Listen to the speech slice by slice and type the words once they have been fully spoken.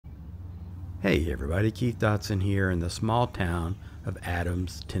Hey everybody, Keith Dotson here in the small town of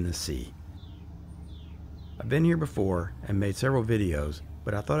Adams, Tennessee. I've been here before and made several videos,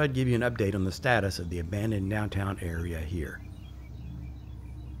 but I thought I'd give you an update on the status of the abandoned downtown area here.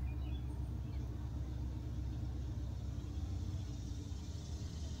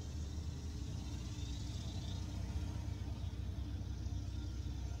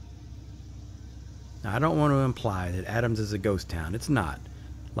 Now, I don't want to imply that Adams is a ghost town. It's not.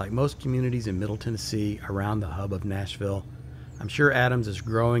 Like most communities in Middle Tennessee around the hub of Nashville, I'm sure Adams is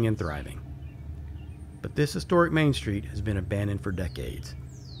growing and thriving. But this historic Main Street has been abandoned for decades.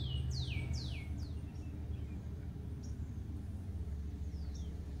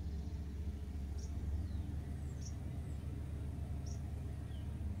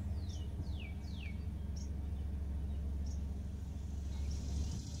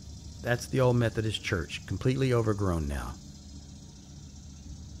 That's the old Methodist church, completely overgrown now.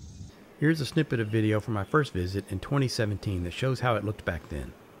 Here's a snippet of video from my first visit in 2017 that shows how it looked back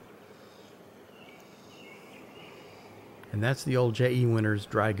then. And that's the old J.E. Winters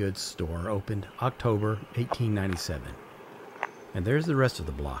dry goods store, opened October 1897. And there's the rest of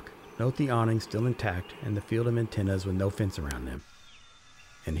the block. Note the awnings still intact and the field of antennas with no fence around them.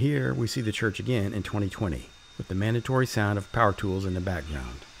 And here we see the church again in 2020, with the mandatory sound of power tools in the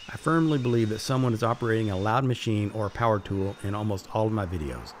background. I firmly believe that someone is operating a loud machine or power tool in almost all of my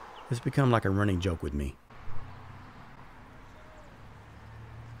videos. It's become like a running joke with me.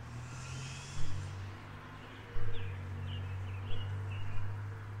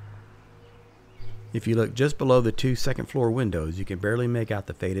 If you look just below the two second-floor windows, you can barely make out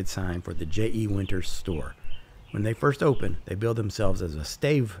the faded sign for the J.E. Winters store. When they first opened, they billed themselves as a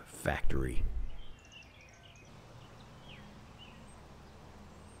stave factory.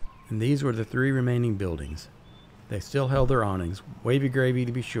 And these were the three remaining buildings. They still held their awnings, wavy gravy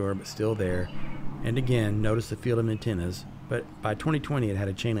to be sure, but still there. And again, notice the field of antennas, but by 2020 it had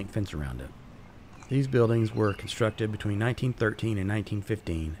a chain link fence around it. These buildings were constructed between 1913 and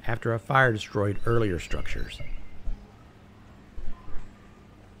 1915 after a fire destroyed earlier structures.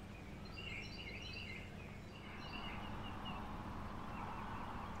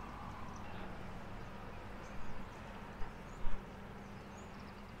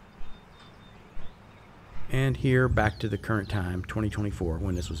 And here, back to the current time, 2024,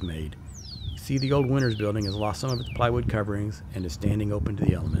 when this was made. You see the old Winters building has lost some of its plywood coverings and is standing open to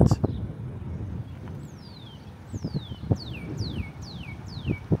the elements.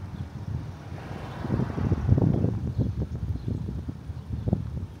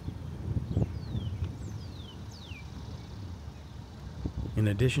 In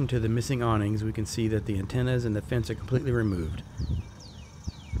addition to the missing awnings, we can see that the antennas and the fence are completely removed.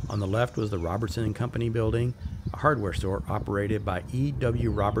 On the left was the Robertson & Company building, a hardware store operated by E.W.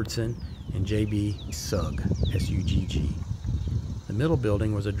 Robertson and J.B. Sugg, S-U-G-G. The middle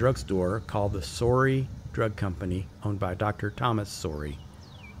building was a drugstore called the Sorey Drug Company, owned by Dr. Thomas Sorey.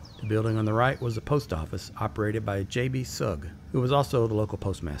 The building on the right was the post office, operated by J.B. Sugg, who was also the local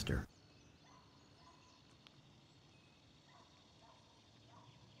postmaster.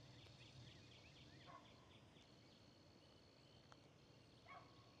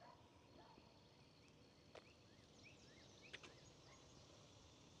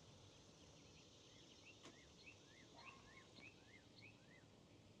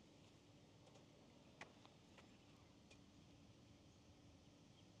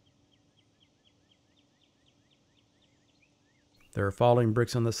 There are falling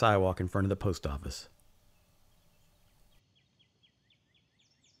bricks on the sidewalk in front of the post office.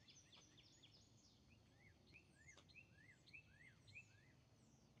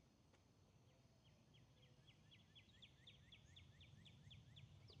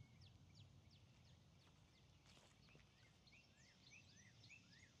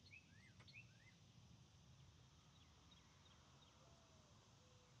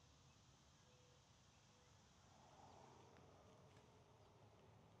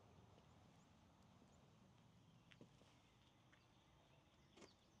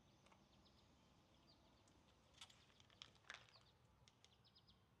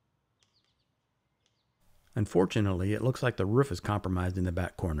 Unfortunately, it looks like the roof is compromised in the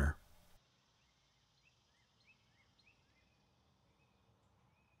back corner.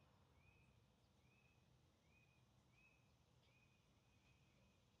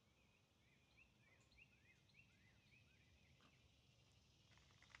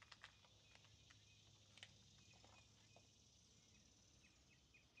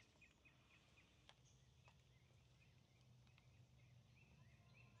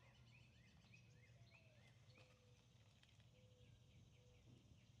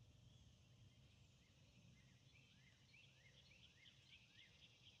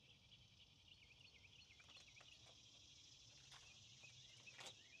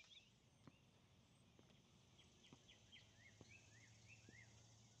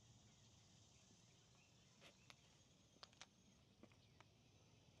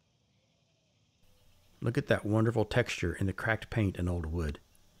 Look at that wonderful texture in the cracked paint and old wood.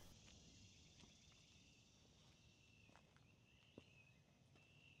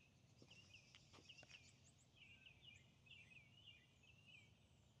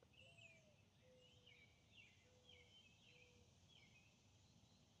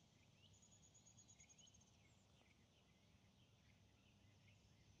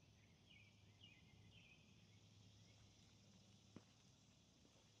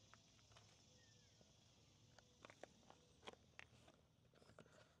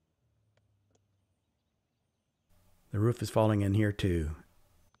 The roof is falling in here too.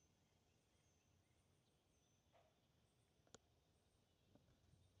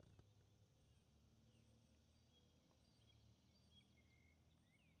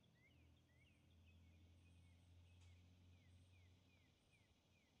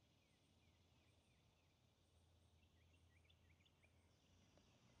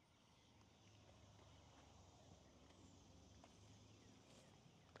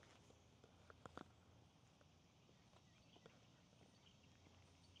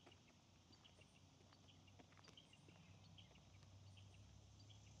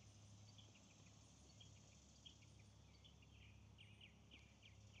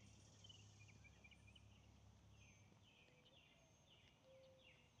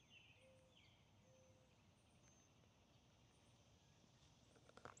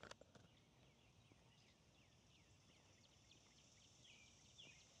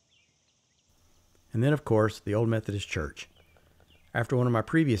 And then, of course, the old Methodist church. After one of my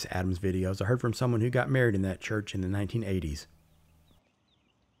previous Adams videos, I heard from someone who got married in that church in the 1980s.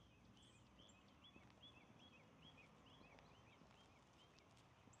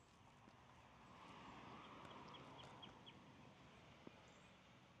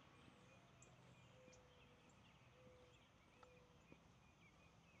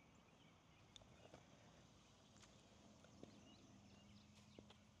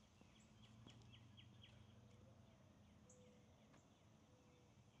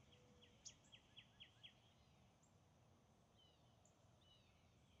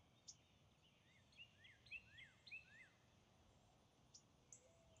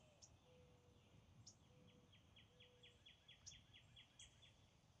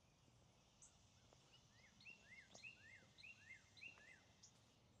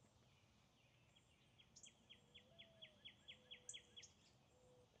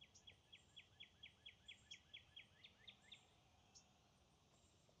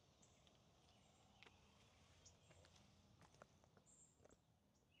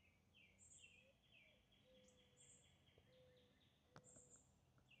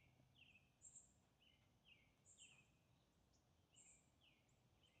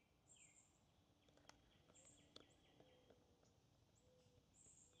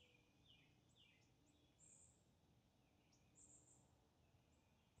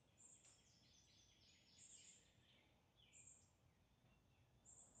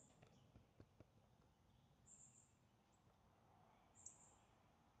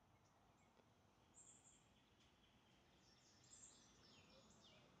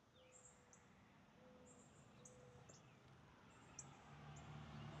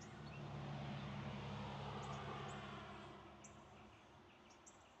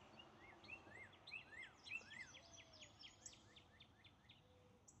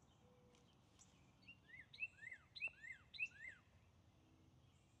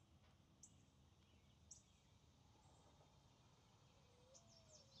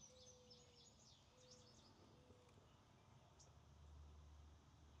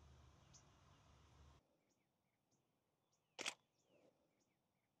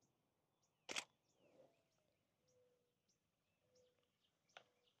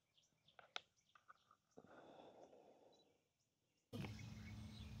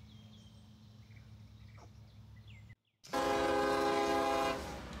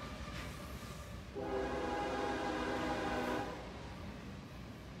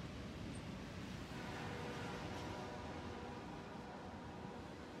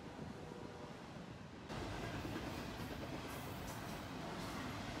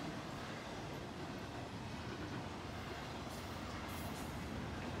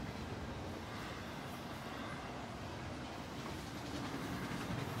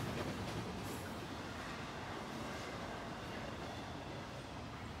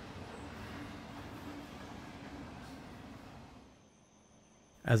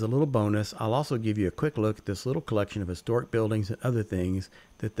 As a little bonus, I'll also give you a quick look at this little collection of historic buildings and other things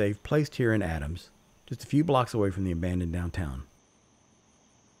that they've placed here in Adams, just a few blocks away from the abandoned downtown.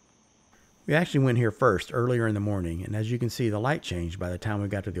 We actually went here first earlier in the morning, and as you can see, the light changed by the time we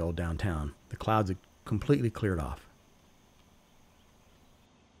got to the old downtown. The clouds had completely cleared off.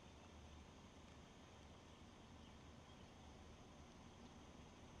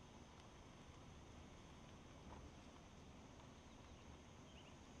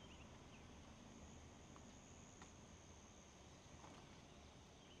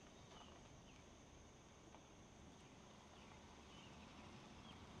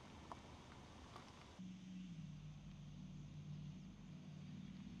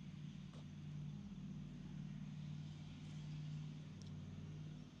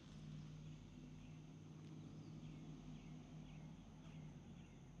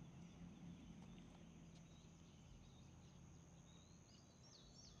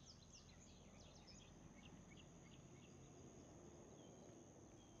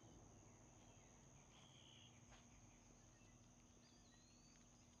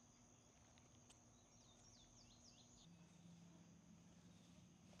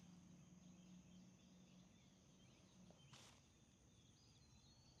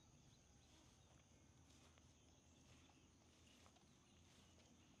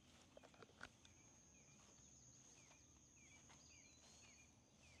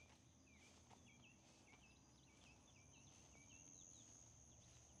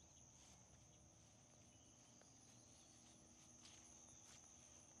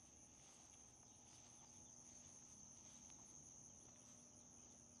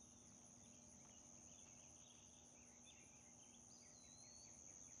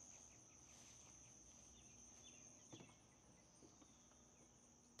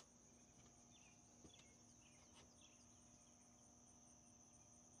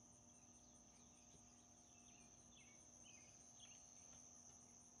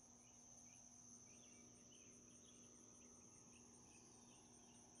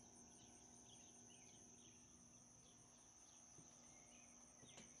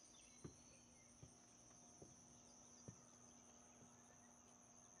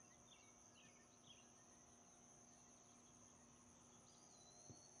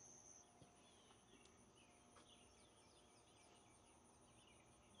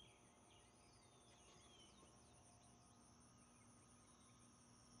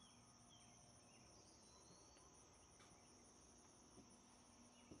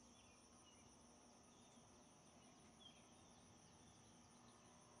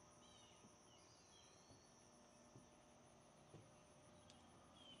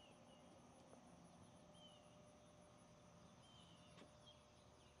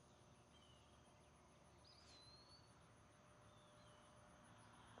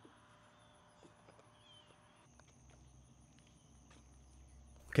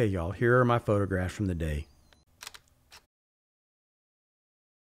 Okay, y'all, here are my photographs from the day.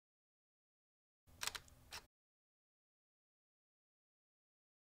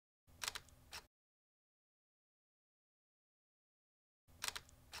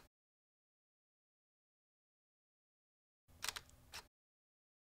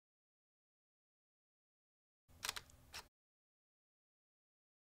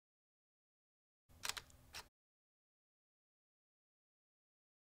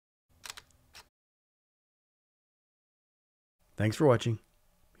 Thanks for watching.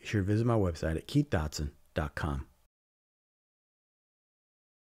 Be sure to visit my website at keithdotson.com.